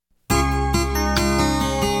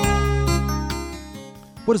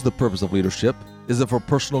What is the purpose of leadership? Is it for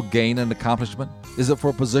personal gain and accomplishment? Is it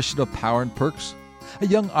for a position of power and perks? A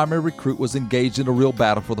young Army recruit was engaged in a real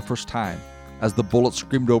battle for the first time. As the bullets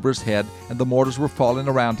screamed over his head and the mortars were falling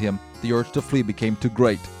around him, the urge to flee became too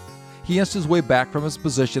great. He inched his way back from his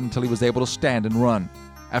position until he was able to stand and run.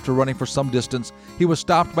 After running for some distance, he was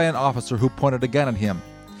stopped by an officer who pointed a gun at him.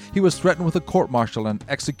 He was threatened with a court-martial and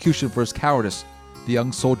execution for his cowardice. The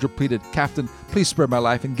young soldier pleaded, "Captain, please spare my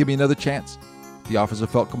life and give me another chance." The officer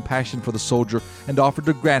felt compassion for the soldier and offered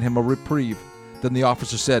to grant him a reprieve. Then the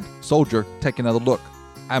officer said, "Soldier, take another look.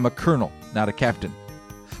 I'm a colonel, not a captain."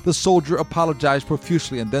 The soldier apologized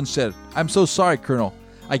profusely and then said, "I'm so sorry, Colonel.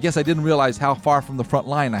 I guess I didn't realize how far from the front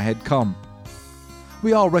line I had come."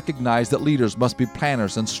 We all recognize that leaders must be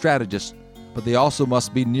planners and strategists, but they also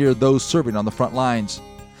must be near those serving on the front lines.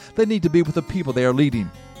 They need to be with the people they are leading.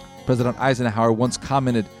 President Eisenhower once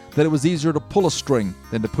commented that it was easier to pull a string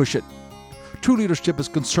than to push it. True leadership is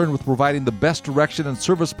concerned with providing the best direction and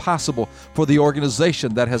service possible for the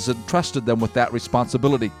organization that has entrusted them with that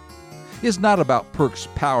responsibility. It is not about perks,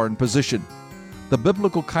 power, and position. The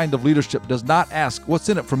biblical kind of leadership does not ask, "What's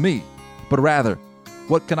in it for me?" but rather,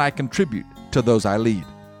 "What can I contribute to those I lead?"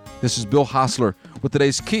 This is Bill Hostler with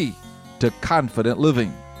today's Key to Confident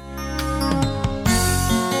Living.